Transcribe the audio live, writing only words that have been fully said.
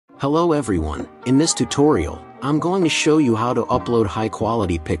Hello everyone, in this tutorial, I'm going to show you how to upload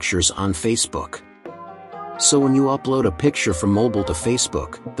high-quality pictures on Facebook. So when you upload a picture from mobile to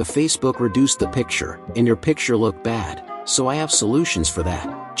Facebook, the Facebook reduced the picture, and your picture looked bad, so I have solutions for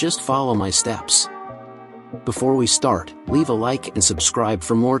that. Just follow my steps. Before we start, leave a like and subscribe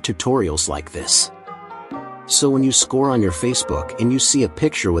for more tutorials like this. So when you score on your Facebook and you see a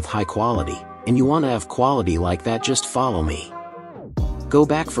picture with high quality, and you want to have quality like that, just follow me. Go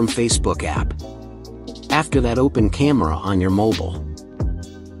back from Facebook app. After that, open camera on your mobile.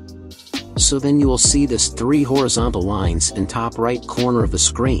 So then you will see this 3 horizontal lines in top right corner of the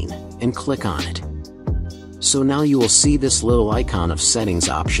screen, and click on it. So now you will see this little icon of settings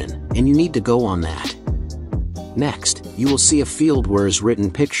option, and you need to go on that. Next, you will see a field where is written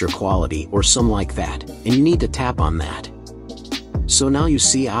picture quality or some like that, and you need to tap on that. So now you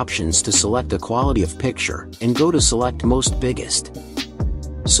see options to select a quality of picture, and go to select most biggest.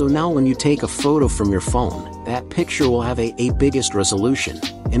 So now when you take a photo from your phone, that picture will have a biggest resolution,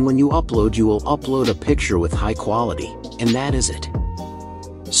 and when you upload you will upload a picture with high quality, and that is it.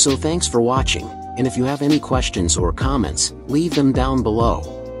 So thanks for watching, and if you have any questions or comments, leave them down below.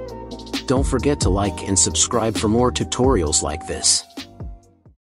 Don't forget to like and subscribe for more tutorials like this.